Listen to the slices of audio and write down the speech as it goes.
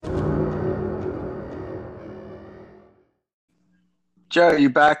Joe, you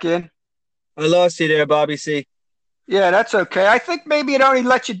back in? I lost you there, Bobby C. Yeah, that's okay. I think maybe it only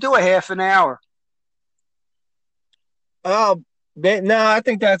let you do a half an hour. Oh, no, I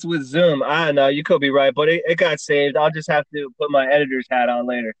think that's with Zoom. I don't know. You could be right, but it got saved. I'll just have to put my editor's hat on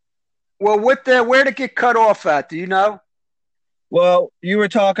later. Well, where did it get cut off at? Do you know? Well, you were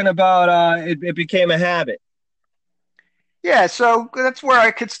talking about it became a habit. Yeah, so that's where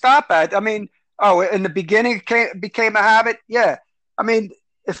I could stop at. I mean, oh, in the beginning became a habit. Yeah, I mean,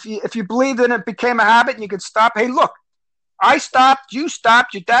 if you believe that it became a habit and you could stop. Hey, look, I stopped, you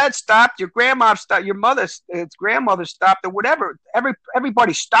stopped, your dad stopped, your grandma stopped, your mother's grandmother stopped, or whatever.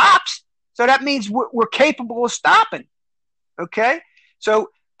 Everybody stops. So that means we're capable of stopping. Okay, so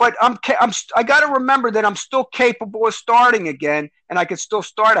but I got to remember that I'm still capable of starting again, and I can still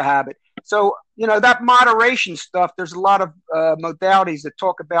start a habit. So that moderation stuff. There's a lot of modalities that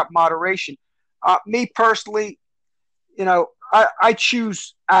talk about moderation. Me personally, I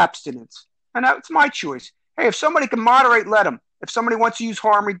choose abstinence, and that's my choice. Hey, if somebody can moderate, let them. If somebody wants to use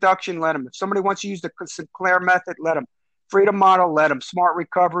harm reduction, let them. If somebody wants to use the Sinclair method, let them. Freedom model, let them. Smart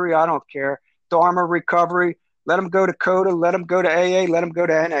recovery, I don't care. Dharma recovery, let them go to CODA, let them go to AA, let them go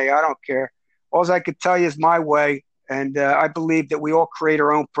to NA. I don't care. All I could tell you is my way, and I believe that we all create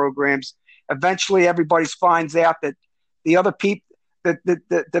our own programs. Eventually, everybody finds out that the other people,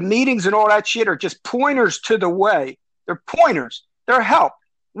 the meetings and all that shit are just pointers to the way. They're pointers. They're help.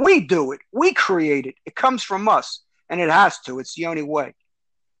 We do it. We create it. It comes from us, and it has to. It's the only way.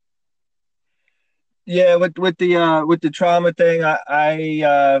 Yeah, with the trauma thing,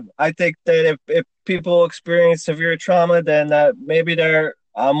 I think that if people experience severe trauma, then maybe they're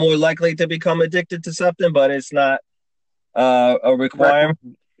more likely to become addicted to something, but it's not a requirement.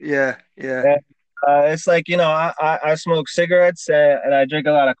 Yeah, yeah, And, it's like I smoke cigarettes and I drink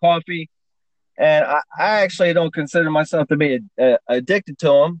a lot of coffee. And I actually don't consider myself to be addicted to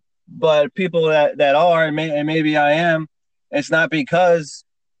them, but people that are, and maybe I am, it's not because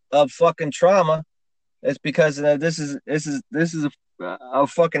of fucking trauma. It's because this is a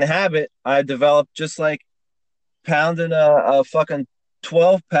fucking habit I developed, just like pounding a fucking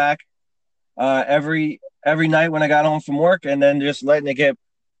 12 pack every night when I got home from work, and then just letting it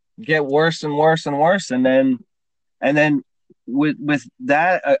get worse and worse and worse, and then with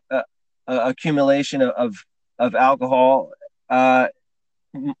that accumulation of alcohol, uh,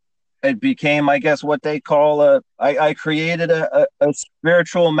 it became, I guess, what they call I created a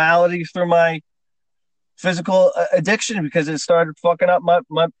spiritual malady through my physical addiction because it started fucking up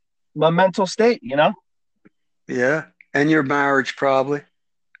my mental state, yeah. And your marriage, probably.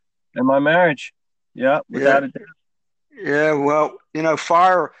 and my marriage. Yeah, Yeah, without a doubt. yeah. Well,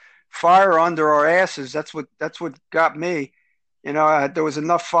 fire under our asses. That's what got me. There was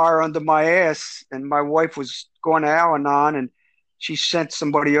enough fire under my ass, and my wife was going to Al-Anon, and she sent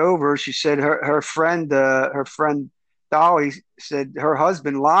somebody over. She said her friend Dolly said her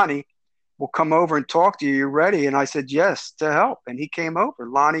husband Lonnie will come over and talk to you. You ready? And I said yes to help, and he came over.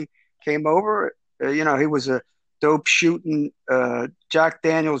 Lonnie came over. He was a dope shooting, Jack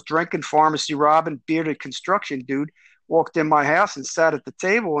Daniels drinking, pharmacy robbing, bearded construction dude. Walked in my house and sat at the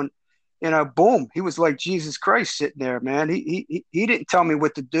table, and boom, he was like Jesus Christ sitting there, man. He didn't tell me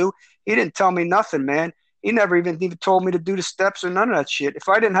what to do. He didn't tell me nothing, man. He never even told me to do the steps or none of that shit. If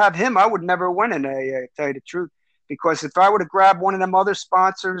I didn't have him, I would never win in AA, to tell you the truth. Because if I would have grabbed one of them other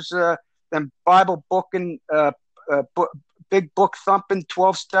sponsors, them Bible booking, big book thumping,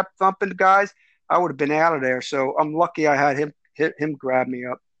 12-step thumping guys, I would have been out of there. So I'm lucky I had him grab me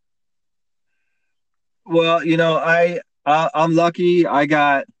up. Well, I'm lucky.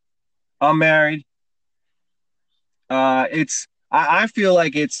 I'm married. I feel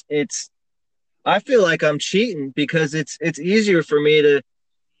like I feel like I'm cheating because it's easier for me to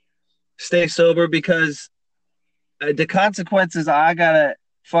stay sober because the consequences I gotta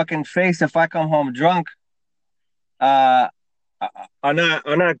fucking face if I come home drunk uh are not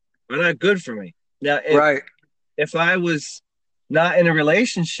good for me. Now, Right. if I was not in a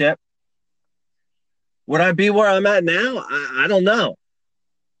relationship, would I be where I'm at now? I don't know.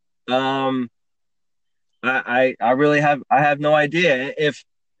 Um, I really have no idea. If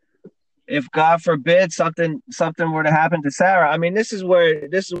God forbid something were to happen to Sarah, I mean, this is where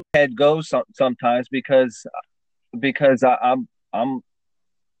my head goes sometimes because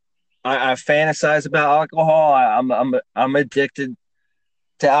I fantasize about alcohol. I'm addicted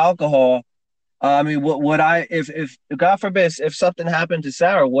to alcohol. I mean, would I, if God forbid, if something happened to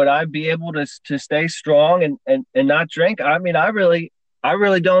Sarah, would I be able to stay strong and not drink? I mean, I really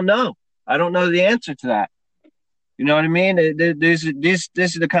don't know. I don't know the answer to that. You know what I mean? These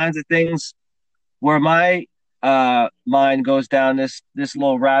are the kinds of things where my mind goes down this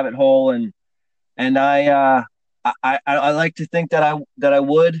little rabbit hole, and I like to think that I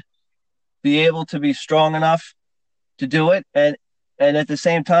would be able to be strong enough to do it, and at the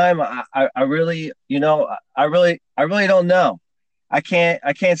same time, I really, I really don't know. I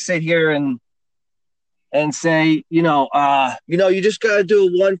can't sit here and say, you just gotta do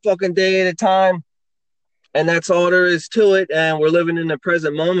it one fucking day at a time, and that's all there is to it. And we're living in the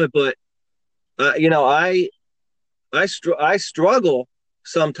present moment, but you know, I struggle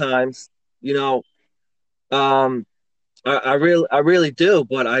sometimes. You know, um, I really do,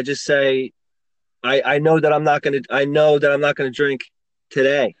 but I just say I know that I'm not gonna drink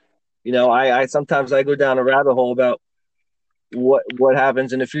today. I sometimes I go down a rabbit hole about what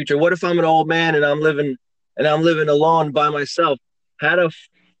happens in the future. What if I'm an old man and I'm living alone by myself? How do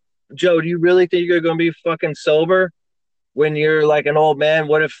Joe? Do you really think you're going to be fucking sober when you're like an old man?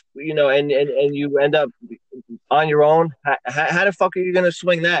 What if and you end up on your own? How the fuck are you going to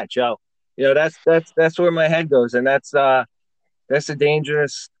swing that, Joe? That's where my head goes, and that's a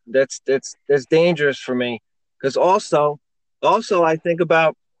dangerous. That's dangerous for me because also um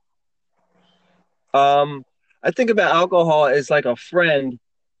I think about alcohol as like a friend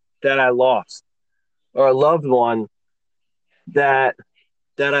that I lost or a loved one that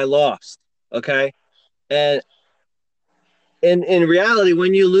I lost. Okay, and in reality,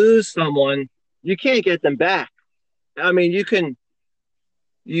 when you lose someone, you can't get them back. I mean, you can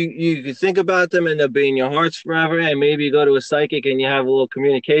think about them and they'll be in your hearts forever, and maybe you go to a psychic and you have a little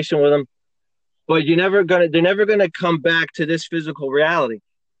communication with them, but they're never gonna come back to this physical reality.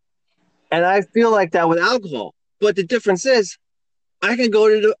 And I feel like that with alcohol. But the difference is, I can go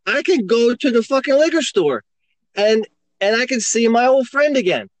to the fucking liquor store, and I can see my old friend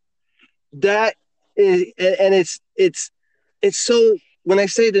again. That is, and it's so. When I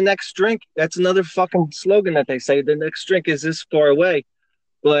say the next drink, that's another fucking slogan that they say. The next drink is this far away,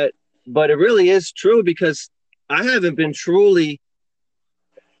 but it really is true because I haven't been truly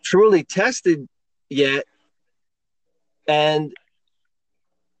tested yet, and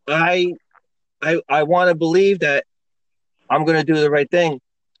I I want to believe that I'm gonna do the right thing,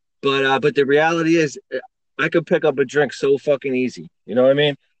 but the reality is, I could pick up a drink so fucking easy. You know what I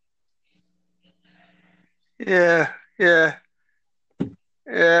mean? Yeah, yeah,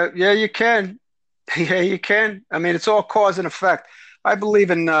 yeah. You can. Yeah, you can. I mean, it's all cause and effect. I believe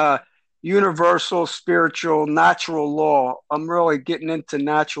in universal, spiritual, natural law. I'm really getting into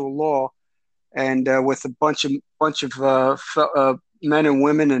natural law, and with a bunch of men and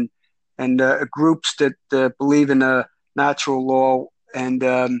women and groups that believe in natural law, and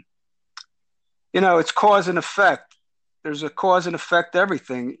it's cause and effect. There's a cause and effect to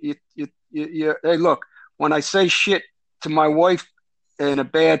everything. Hey, look, when I say shit to my wife in a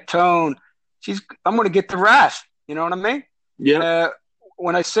bad tone, I'm going to get the wrath. You know what I mean? Yep.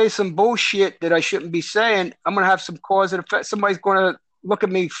 When I say some bullshit that I shouldn't be saying, I'm going to have some cause and effect. Somebody's going to look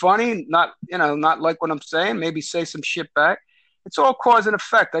at me funny, not like what I'm saying, maybe say some shit back. It's all cause and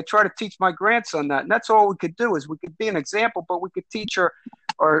effect. I try to teach my grandson that, and that's all we could do is we could be an example, but we could teach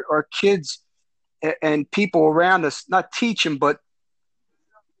our kids and people around us, not teach them, but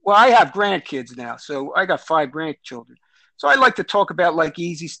well, I have grandkids now, so I got 5 grandchildren. So I like to talk about like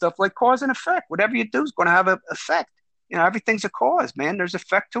easy stuff like cause and effect. Whatever you do is going to have an effect. Everything's a cause, man. There's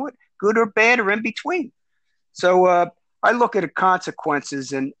effect to it, good or bad or in between. So I look at the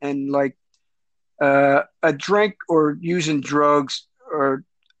consequences and like a drink or using drugs or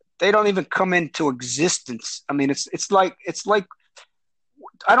they don't even come into existence. I mean, it's like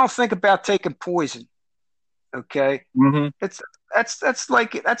I don't think about taking poison. Okay, Mm-hmm. it's that's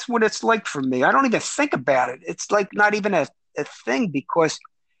what it's like for me. I don't even think about it. It's like not even a thing because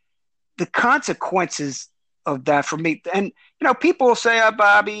the consequences of that for me. And people will say, "Oh,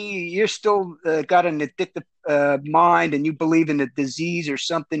 Bobby, you're still got an addictive mind, and you believe in a disease or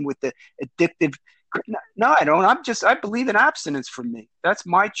something with the addictive." No, I don't. I believe in abstinence for me. That's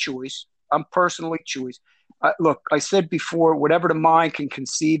my choice. I'm personally choice. Look, I said before, whatever the mind can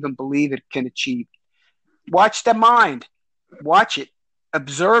conceive and believe, it can achieve. Watch the mind, watch it,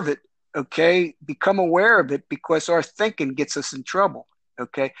 observe it. Okay, become aware of it because our thinking gets us in trouble.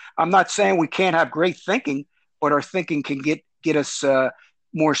 Okay, I'm not saying we can't have great thinking, but our thinking can get us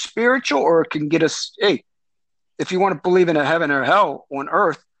more spiritual, or it can get us. Hey, if you want to believe in a heaven or hell on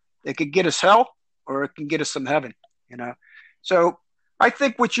earth, it could get us hell, or it can get us some heaven. You know, so I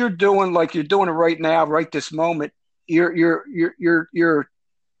think what you're doing, like you're doing it right now, right this moment, your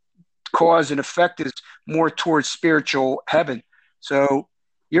cause and effect is more towards spiritual heaven. So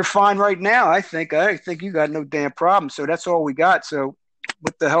you're fine right now. I think you got no damn problem. So that's all we got. So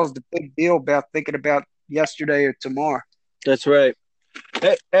what the hell's the big deal about thinking about yesterday or tomorrow. That's right.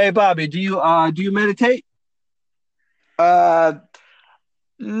 Hey, Bobby, do you meditate? Uh,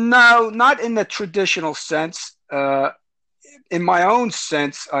 no, not in the traditional sense. In my own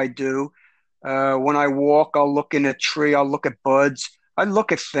sense, I do. When I walk, I'll look in a tree. I'll look at buds. I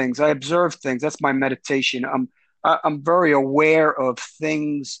look at things. I observe things. That's my meditation. I'm very aware of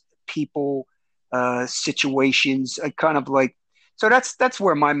things, people, situations. I kind of like so that's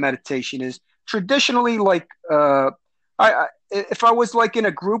where my meditation is. Traditionally, like if I was like in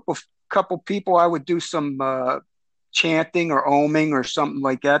a group of couple people, I would do some chanting or oming or something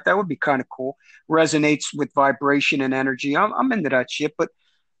like that. That would be kind of cool. Resonates with vibration and energy. I'm into that shit, but.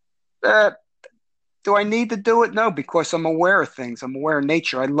 Uh, do I need to do it? No, because I'm aware of things. I'm aware of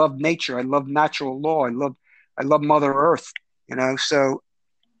nature. I love nature. I love natural law. I love Mother Earth. So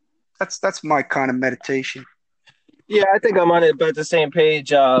that's my kind of meditation. Yeah, I think I'm on it, about the same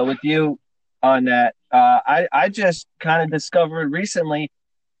page with you on that. I just kind of discovered recently,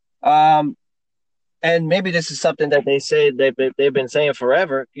 um, and maybe this is something that they say they've been saying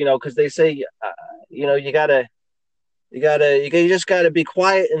forever. Because they say, you just gotta be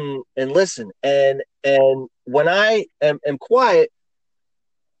quiet and listen. And when I am quiet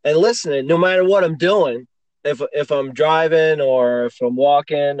and listening, no matter what I'm doing, if I'm driving or if I'm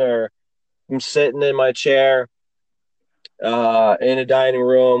walking or I'm sitting in my chair in a dining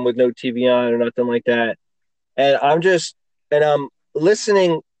room with no TV on or nothing like that, and I'm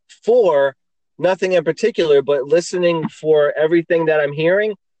listening for nothing in particular, but listening for everything that I'm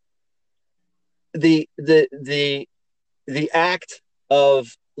hearing. The act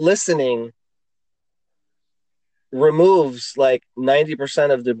of listening removes like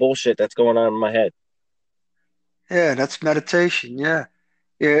 90% of the bullshit that's going on in my head. Yeah, that's meditation. Yeah,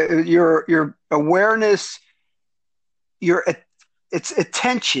 yeah. Your awareness, your it's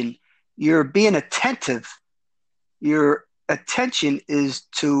attention. You're being attentive. Your attention is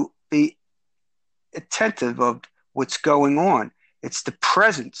to be attentive of what's going on. It's the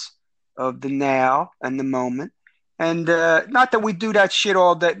presence of the now and the moment. And not that we do that shit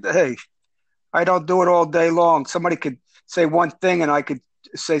all day. Hey, I don't do it all day long. Somebody could say one thing and I could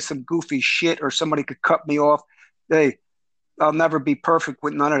say some goofy shit, or somebody could cut me off. Hey, I'll never be perfect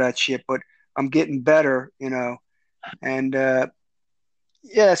with none of that shit, but I'm getting better. And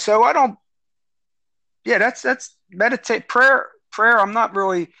yeah, so I don't. Yeah, that's meditate prayer. I'm not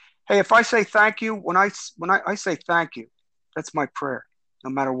really. Hey, if I say thank you when I say thank you, that's my prayer, no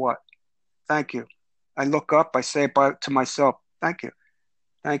matter what. Thank you. I look up. I say to myself, thank you,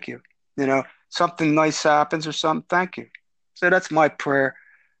 thank you. Something nice happens or something. Thank you. So that's my prayer.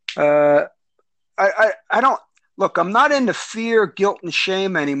 Uh, I don't look. I'm not into fear, guilt, and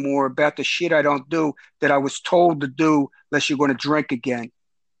shame anymore about the shit I don't do that I was told to do. Unless you're going to drink again.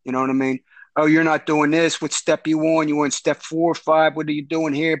 You know what I mean? Oh, you're not doing this. What step you on? You on step 4 or 5? What are you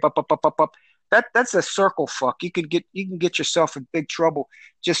doing here? Bup, bup, bup, bup, bup. That's a circle fuck. You can get yourself in big trouble.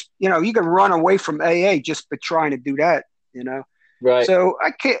 Just you can run away from AA just by trying to do that. You know. Right. So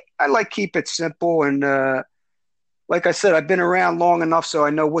I like keep it simple and like I said, I've been around long enough so I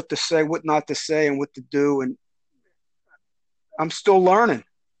know what to say, what not to say, and what to do, and I'm still learning.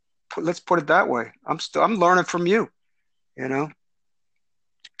 Let's put it that way. I'm learning from you. You know.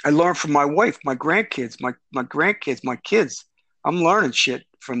 I learn from my wife, my grandkids, my grandkids, my kids. I'm learning shit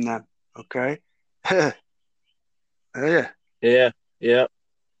from them. Okay. Yeah. Yeah. Yeah.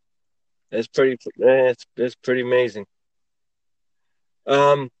 It's pretty amazing.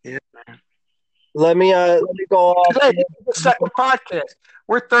 Yeah. Let me go off. Today, the second podcast.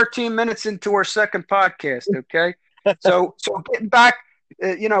 We're 13 minutes into our second podcast. Okay. So getting back,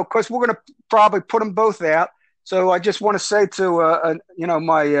 because we're going to probably put them both out. So I just want to say to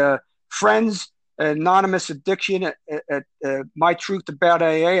my friends, Anonymous Addiction at My Truth About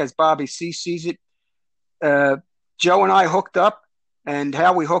AA, as Bobby C sees it. Joe and I hooked up, and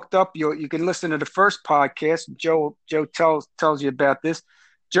how we hooked up, you can listen to the first podcast. Joe tells you about this.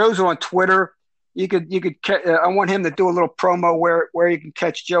 Joe's on Twitter. You could I want him to do a little promo where you can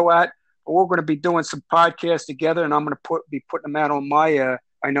catch Joe at. We're going to be doing some podcasts together, and I'm going to be putting them out on my.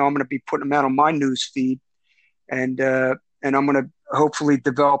 I know I'm going to be putting them out on my news feed, and I'm going to hopefully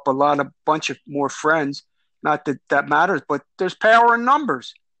develop bunch of more friends. Not that that matters, but there's power in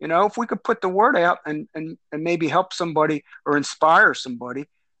numbers. If we could put the word out and maybe help somebody or inspire somebody.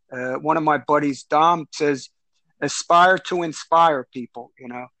 One of my buddies, Dom, says, "Aspire to inspire people."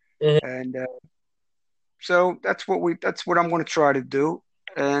 Mhm. And so that's what I'm going to try to do.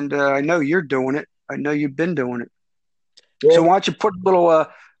 And I know you're doing it. I know you've been doing it. Yeah. So why don't you put a little?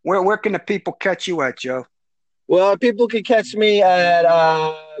 Where can the people catch you at, Joe? Well, people can catch me at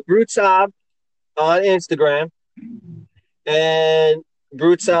Brutzab on Instagram and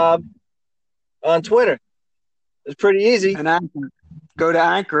Brutsab on Twitter. It's pretty easy. And Anchor. Go to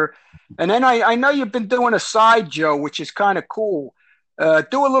Anchor. And then I know you've been doing a side Joe, which is kind of cool.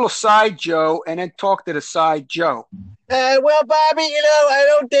 Do a little side Joe and then talk to the side Joe. Well, Bobby, I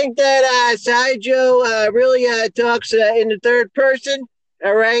don't think that Side Joe really talks in the third person.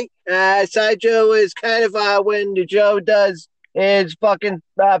 All right. Side Joe is kind of when the Joe does his fucking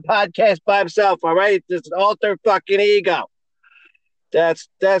podcast by himself. All right. It's an alter fucking ego. That's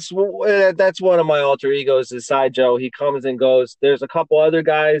one of my alter egos is Side Joe. He comes and goes. There's a couple other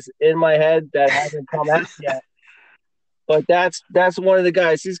guys in my head that haven't come out yet, but that's one of the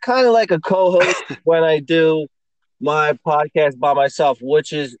guys. He's kind of like a co-host when I do my podcast by myself,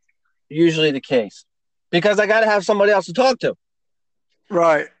 which is usually the case because I got to have somebody else to talk to.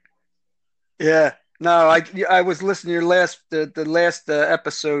 Right. Yeah. No, I was listening to your the last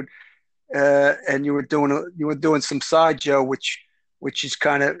episode, and you were doing some side Joe, which is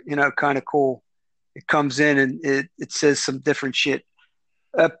kind of kind of cool. It comes in and it says some different shit.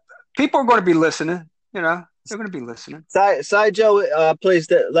 People are going to be listening. They're going to be listening. Side Joe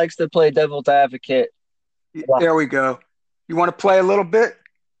likes to play devil's advocate. There we go. You want to play a little bit?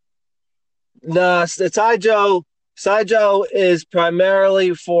 No, Side Joe is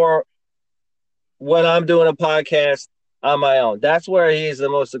primarily for when I'm doing a podcast on my own. That's where he's the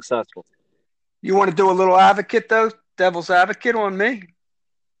most successful. You want to do a little advocate though? Devil's advocate on me?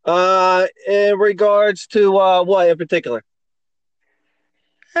 In regards to what in particular?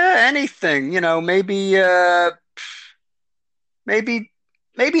 Anything, maybe the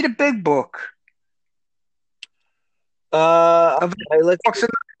big book. The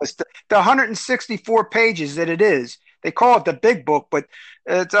 164 pages that it is. They call it the big book, but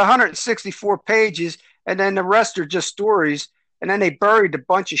it's 164 pages, and then the rest are just stories. And then they buried a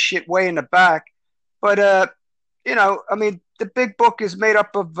bunch of shit way in the back. But the big book is made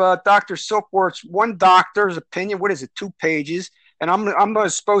up of Dr. Silkworth's one doctor's opinion. What is it? 2 pages, and I'm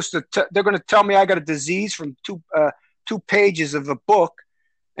supposed to. They're going to tell me I got a disease from 2 pages of a book,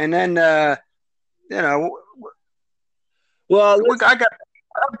 and then Well, I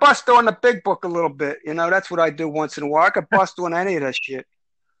bust on the big book a little bit. That's what I do once in a while. I could bust on any of that shit.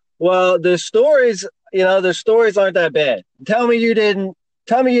 Well, the stories aren't that bad. Tell me you didn't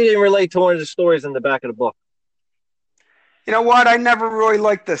relate to one of the stories in the back of the book. You know what? I never really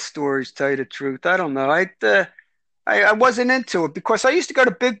liked the stories, tell you the truth. I don't know. I wasn't into it because I used to go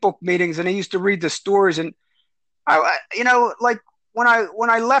to big book meetings and I used to read the stories, and like when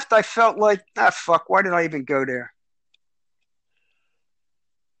I left, I felt like, fuck, why did I even go there?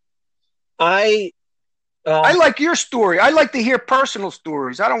 I like your story. I like to hear personal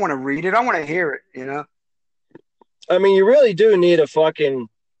stories. I don't want to read it. I want to hear it, I mean, you really do need a fucking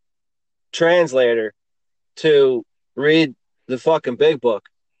translator to read the fucking big book.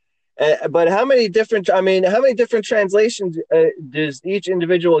 But how many different translations does each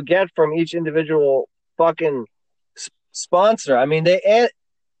individual get from each individual fucking sponsor? I mean, they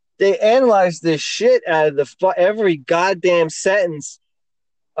analyze this shit out of every goddamn sentence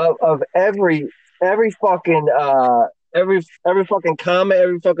of every fucking every fucking comment,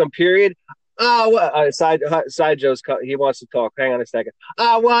 every fucking period. Side Joe's he wants to talk. Hang on a second.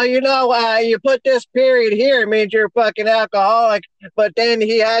 Well, you put this period here, it means you're a fucking alcoholic. But then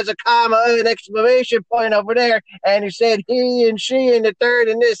he has a comma, an exclamation point over there, and he said he and she and the third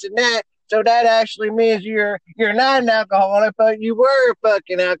and this and that. So that actually means you're not an alcoholic, but you were a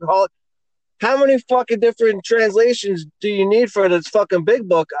fucking alcoholic. How many fucking different translations do you need for this fucking big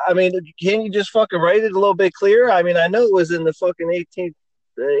book? I mean, can you just fucking write it a little bit clearer? I mean, I know it was in the fucking 1800s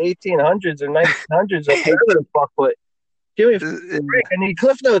or 1900s or whatever the fuck, but give me a break. I need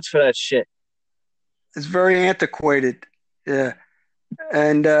cliff notes for that shit. It's very antiquated. Yeah.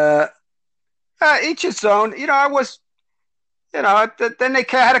 And each its own. I was, then they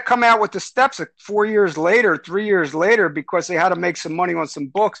had to come out with the steps 4 years later, 3 years later, because they had to make some money on some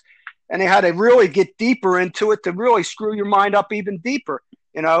books. And they had to really get deeper into it to really screw your mind up even deeper.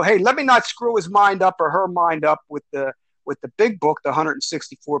 Hey, let me not screw his mind up or her mind up with the big book, the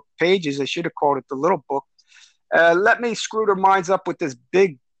 164 pages. I should have called it the little book. Let me screw their minds up with this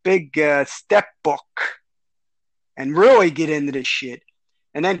big step book and really get into this shit.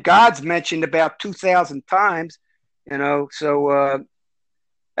 And then God's mentioned about 2,000 times, so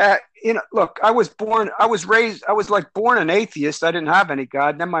look, I was born an atheist. I didn't have any God.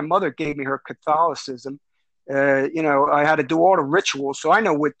 And then my mother gave me her Catholicism. I had to do all the rituals. So I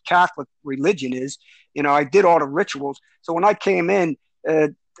know what Catholic religion is. I did all the rituals. So when I came in,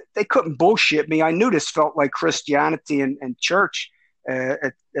 they couldn't bullshit me. I knew this felt like Christianity and church.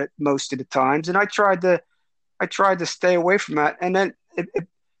 at most of the times, and I tried to stay away from that. And then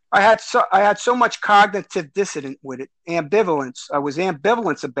I had so much cognitive dissonance with it, ambivalence. I was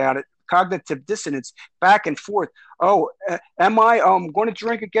ambivalent about it, cognitive dissonance, back and forth. Oh, am I going to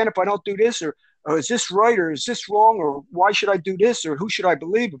drink again if I don't do this, or is this right, or is this wrong, or why should I do this, or who should I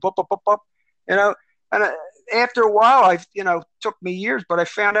believe? Bup, bup, bup, bup. You know, and after a while, took me years, but I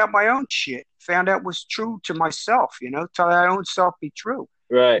found out my own shit. Found out was true to myself. To my own self be true.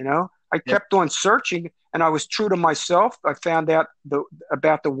 Right. I kept on searching, and I was true to myself. I found out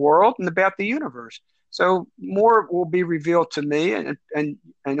about the world and about the universe. So more will be revealed to me,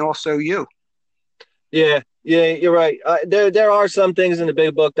 and also you. Yeah, you're right. There are some things in the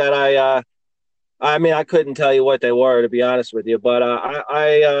big book that I mean, I couldn't tell you what they were, to be honest with you. But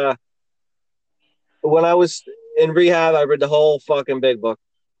when I was in rehab, I read the whole fucking big book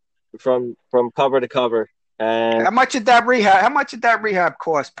from cover to cover. And How much did that rehab? How much did that rehab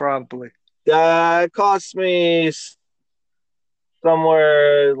cost? Probably. It cost me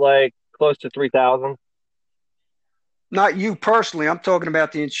somewhere like close to 3,000. Not you personally. I'm talking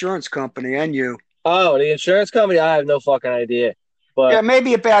about the insurance company and you. Oh, the insurance company? I have no fucking idea. But Yeah,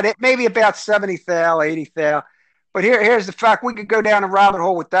 maybe about it. Maybe about 70,000, 80,000. But here's the fact: we could go down a rabbit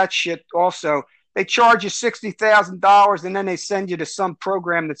hole with that shit. Also, they charge you $60,000, and then they send you to some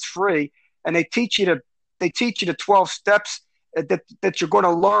program that's free, and they teach you the 12 steps that you're going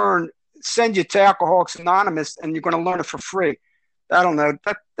to learn. Send you to Alcoholics Anonymous, and you're going to learn it for free. I don't know.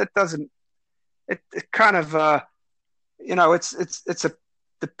 That doesn't. It kind of it's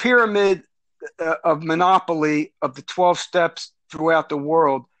the pyramid of monopoly of the 12 steps throughout the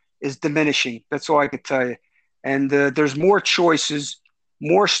world is diminishing. That's all I could tell you. And there's more choices,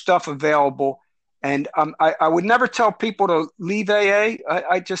 more stuff available. And I would never tell people to leave AA.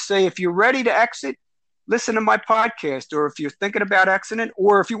 I just say, if you're ready to exit, listen to my podcast. Or if you're thinking about exiting,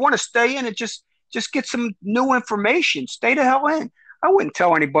 or if you want to stay in and just get some new information, stay the hell in. I wouldn't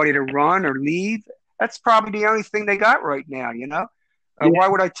tell anybody to run or leave. That's probably the only thing they got right now, yeah, Why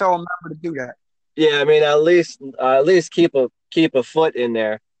would I tell them never to do that? yeah. I mean, at least keep a foot in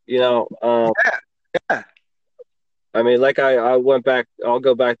there. Yeah, yeah. I mean, like I went back. I'll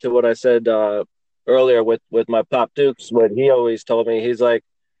go back to what I said earlier with my Pop Dukes. What he always told me, he's like,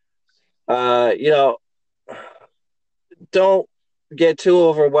 uh, you know, don't get too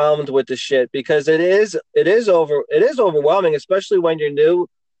overwhelmed with the shit, because it is overwhelming, especially when you're new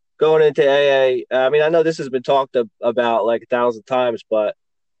going into AA. I mean, I know this has been talked about like 1,000 times, but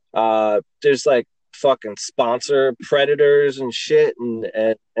there's like fucking sponsor predators and shit,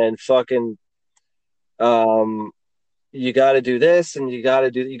 and fucking you got to do this, and you got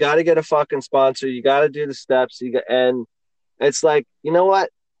to get a fucking sponsor, you got to do the steps, and it's like, you know what,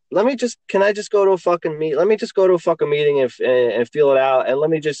 can I just go to a fucking meet let me just go to a fucking meeting and feel it out, and let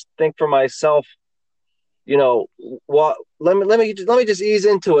me just think for myself, what let me just ease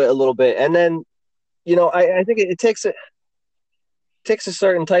into it a little bit. And then I think it takes a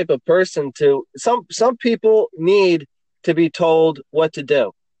certain type of person to some people need to be told what to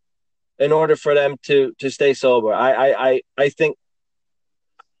do in order for them to stay sober. I think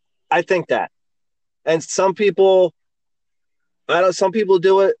that. And some people, some people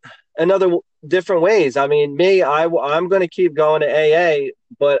do it in other different ways. I mean, I'm going to keep going to AA,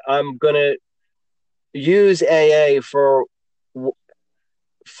 but I'm going to use AA for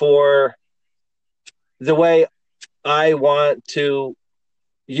the way I want to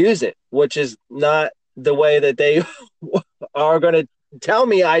use it, which is not the way that they are going to tell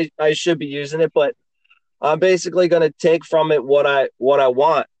me I should be using it, but I'm basically going to take from it what I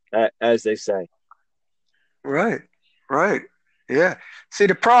want, as they say. Right, right. Yeah. See,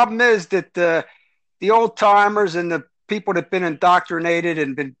 the problem is that the old timers and the people that've been indoctrinated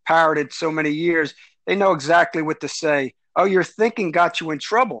and been parroted so many years, they know exactly what to say. Oh, your thinking got you in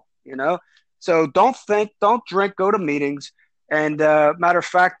trouble. So don't think, don't drink, go to meetings. And matter of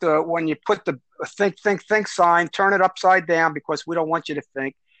fact, when you put the think sign, turn it upside down, because we don't want you to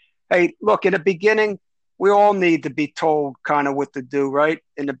think. Hey, look, in the beginning, we all need to be told kind of what to do, right?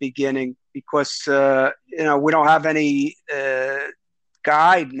 In the beginning, because, we don't have any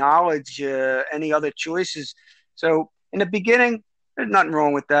guide, knowledge, any other choices. So in the beginning, there's nothing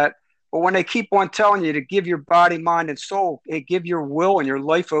wrong with that. But when they keep on telling you to give your body, mind, and soul, give your will and your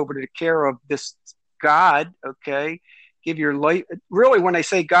life over to the care of this God, okay? Give your life. Really, when they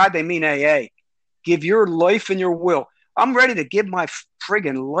say God, they mean AA. Give your life and your will. I'm ready to give my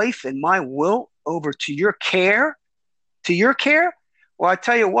friggin' life and my will over to your care. To your care? Well, I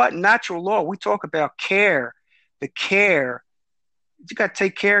tell you what, in natural law, we talk about care. The care. You got to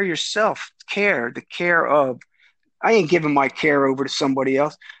take care of yourself. Care, the care of. I ain't giving my care over to somebody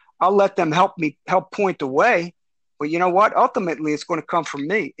else. I'll let them help point the way. But you know what? Ultimately, it's going to come from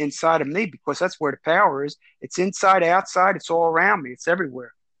me, inside of me, because that's where the power is. It's inside, outside. It's all around me. It's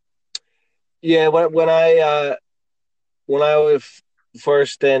everywhere. Yeah, when I was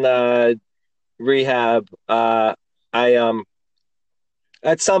first in rehab, I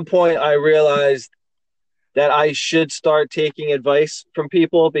at some point I realized that I should start taking advice from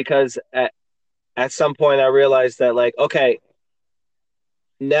people because at some point I realized that like, okay,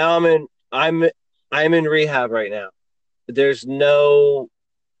 now I'm in rehab right now. There's no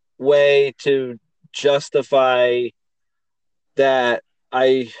way to justify that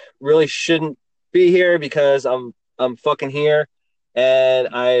I really shouldn't be here because I'm fucking here, and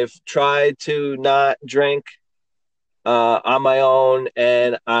I've tried to not drink on my own,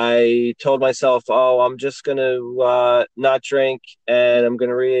 and I told myself, oh, I'm just gonna not drink, and I'm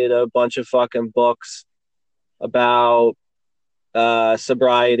gonna read a bunch of fucking books about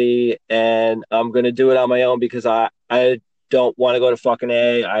sobriety, and I'm gonna do it on my own because I don't want to go to fucking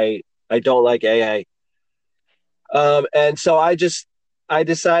AA. I don't like AA. And so I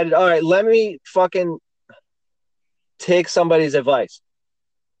decided, all right, let me fucking take somebody's advice.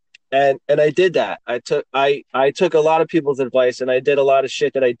 And I did that. I took a lot of people's advice and I did a lot of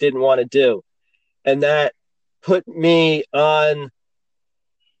shit that I didn't want to do. And that put me on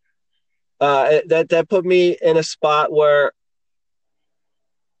that put me in a spot where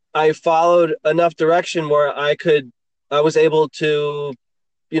I followed enough direction where I was able to,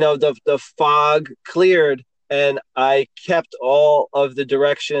 the fog cleared and I kept all of the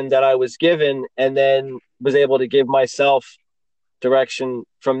direction that I was given and then was able to give myself direction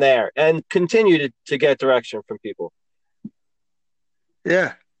from there and continue to get direction from people.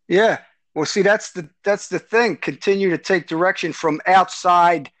 Yeah, yeah. Well, see, that's the thing. Continue to take direction from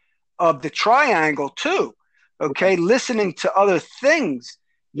outside of the triangle too. Okay, listening to other things.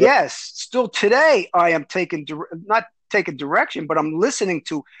 Yep. Yes, still today I am not taking direction, but I'm listening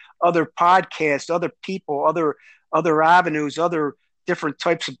to other podcasts, other people, other avenues, other different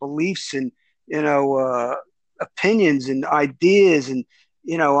types of beliefs and opinions and ideas and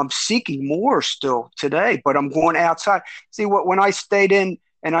I'm seeking more still today, but I'm going outside. See, when I stayed in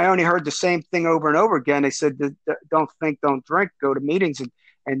and I only heard the same thing over and over again, they said, don't think, don't drink, go to meetings,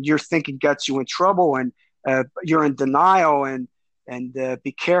 and your thinking gets you in trouble, and you're in denial, and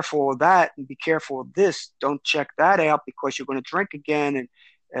be careful of that, and be careful of this. Don't check that out because you're going to drink again,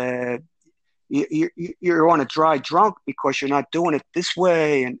 and you're on a dry drunk because you're not doing it this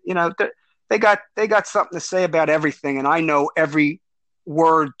way, and they got something to say about everything, and I know every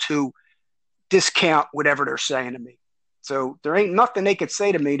word to discount whatever they're saying to me. So there ain't nothing they could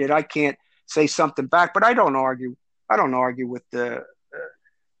say to me that I can't say something back. But I don't argue. I don't argue with the.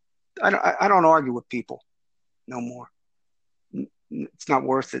 I don't argue with people no more. It's not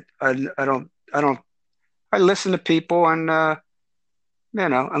worth it. I don't. I don't. I listen to people, and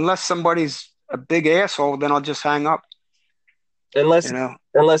unless somebody's a big asshole, then I'll just hang up. Unless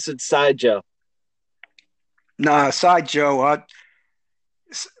unless it's Side Joe. Nah, Side Joe.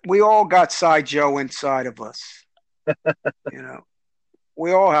 We all got Side Joe inside of us.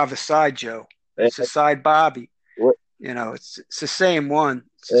 We all have a Side Joe. It's a Side Bobby. What? It's the same one.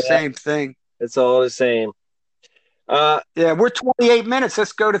 It's the same thing. It's all the same. Yeah, we're 28 minutes.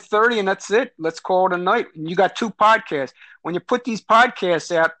 Let's go to 30 and that's it. Let's call it a night. And you got 2 podcasts. When you put these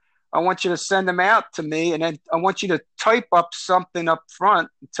podcasts out, I want you to send them out to me, and then I want you to type up something up front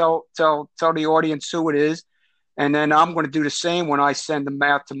and tell the audience who it is. And then I'm going to do the same when I send them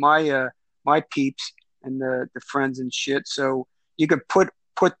out to my peeps and the friends and shit. So you could put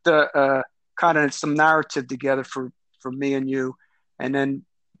the kind of some narrative together for me and you, and then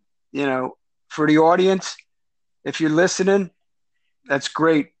for the audience, if you're listening, that's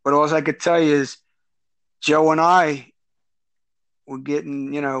great. But all I could tell you is Joe and I we're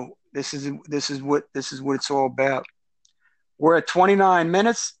getting this is what it's all about. We're at 29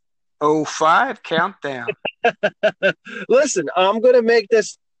 minutes. 05 countdown. Listen, I'm going to make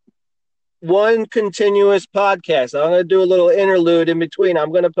this one continuous podcast. I'm going to do a little interlude in between.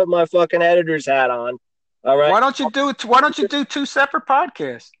 I'm going to put my fucking editor's hat on. All right. Why don't you do 2 separate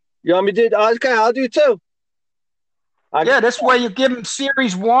podcasts? You want me to do? Okay, I'll do 2. This way you give them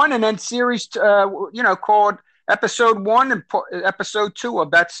series 1 and then series, called episode 1 and episode 2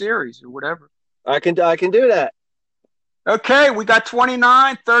 of that series or whatever. I can do that. Okay, we got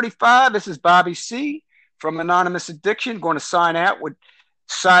 29, 35. This is Bobby C. from Anonymous Addiction. Going to sign out with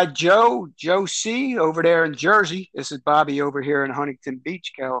Side Joe C. over there in Jersey. This is Bobby over here in Huntington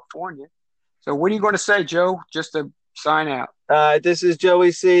Beach, California. So what are you going to say, Joe? Just a Sign out. This is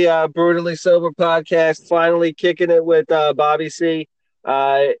Joey C. Brutally Sober podcast. Finally kicking it with Bobby C.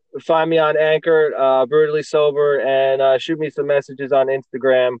 Uh, Find me on Anchor, Brutally Sober, and shoot me some messages on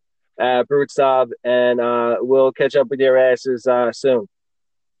Instagram, Brute Sob, and we'll catch up with your asses soon.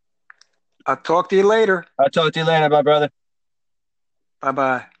 I'll talk to you later. I'll talk to you later, my brother. Bye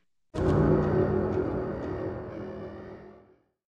bye.